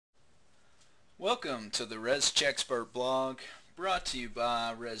Welcome to the ResCheckspert blog, brought to you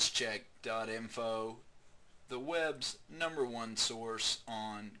by ResCheck.info, the web's #1 source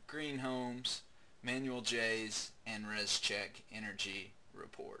on green homes, manual J's, and ResCheck energy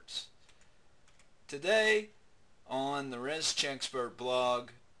reports. Today on the ResCheckspert blog,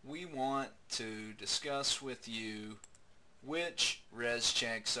 we want to discuss with you which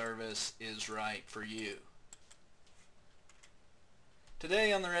ResCheck service is right for you.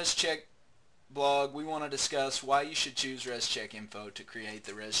 Today on the ResCheck blog, we want to discuss why you should choose ResCheck Info to create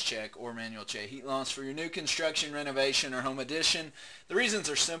the ResCheck or Manual J heat loss for your new construction, renovation, or home addition. The reasons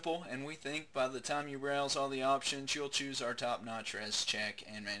are simple, and we think by the time you browse all the options, you'll choose our top-notch ResCheck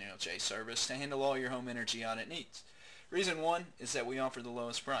and Manual J service to handle all your home energy audit needs. Reason one is that we offer the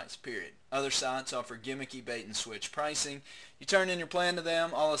lowest price, period. Other sites offer gimmicky bait-and-switch pricing. You turn in your plan to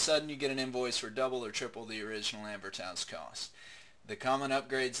them, all of a sudden you get an invoice for double or triple the original advertised cost. The common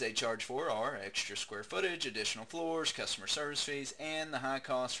upgrades they charge for are extra square footage, additional floors, customer service fees, and the high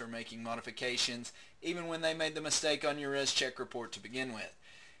cost for making modifications, even when they made the mistake on your ResCheck report to begin with.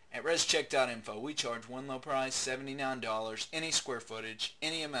 At ResCheck.info, we charge one low price, $79, any square footage,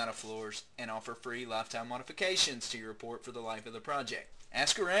 any amount of floors, and offer free lifetime modifications to your report for the life of the project.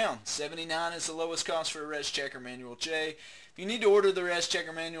 Ask around. $79 is the lowest cost for a ResCheck or Manual J. If you need to order the ResCheck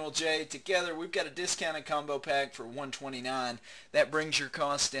or Manual J together, we've got a discounted combo pack for $129. That brings your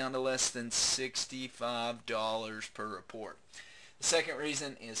cost down to less than $65 per report. The second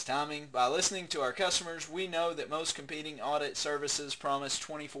reason is timing. By listening to our customers, we know that most competing audit services promise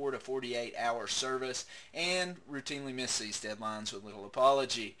 24 to 48 hour service and routinely miss these deadlines with little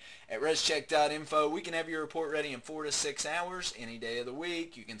apology. At ResCheck.info, we can have your report ready in 4 to 6 hours any day of the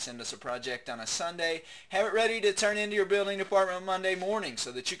week. You can send us a project on a Sunday, have it ready to turn into your building department Monday morning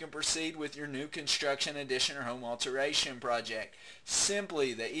so that you can proceed with your new construction, addition, or home alteration project.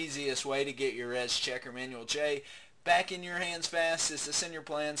 Simply the easiest way to get your ResCheck or Manual J back in your hands fast is to send your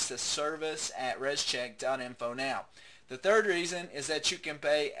plans to service@rescheck.info now. The third reason is that you can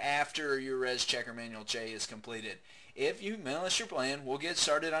pay after your ResCheck or Manual J is completed. If you mail us your plan, we'll get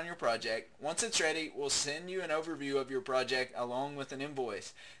started on your project. Once it's ready, we'll send you an overview of your project along with an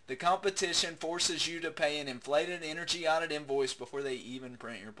invoice. The competition forces you to pay an inflated energy audit invoice before they even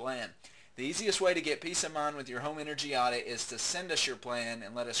print your plan. The easiest way to get peace of mind with your home energy audit is to send us your plan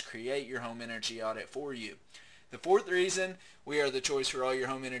and let us create your home energy audit for you. The fourth reason we are the choice for all your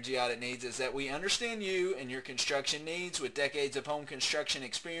home energy audit needs is that we understand you and your construction needs. With decades of home construction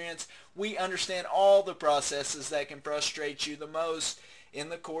experience, we understand all the processes that can frustrate you the most in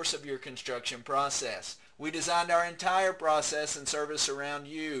the course of your construction process. We designed our entire process and service around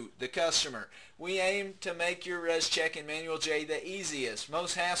you, the customer. We aim to make your ResCheck and Manual J the easiest,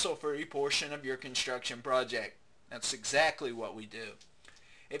 most hassle-free portion of your construction project. That's exactly what we do.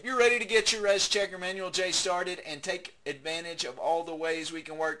 If you're ready to get your ResCheck or Manual J started and take advantage of all the ways we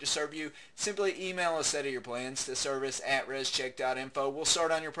can work to serve you, simply email a set of your plans to service@rescheck.info. We'll start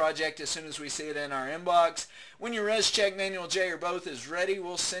on your project as soon as we see it in our inbox. When your ResCheck, Manual J, or both is ready,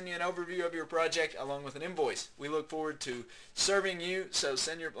 we'll send you an overview of your project along with an invoice. We look forward to serving you, so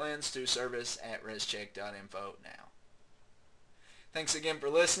send your plans to service@rescheck.info now. Thanks again for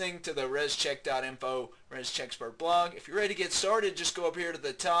listening to the ResCheck.info ResCheckspert blog. If you're ready to get started, just go up here to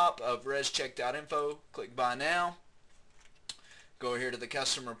the top of ResCheck.info, click Buy Now. Go here to the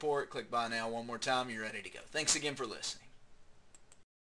Custom Report, click Buy Now one more time, you're ready to go. Thanks again for listening.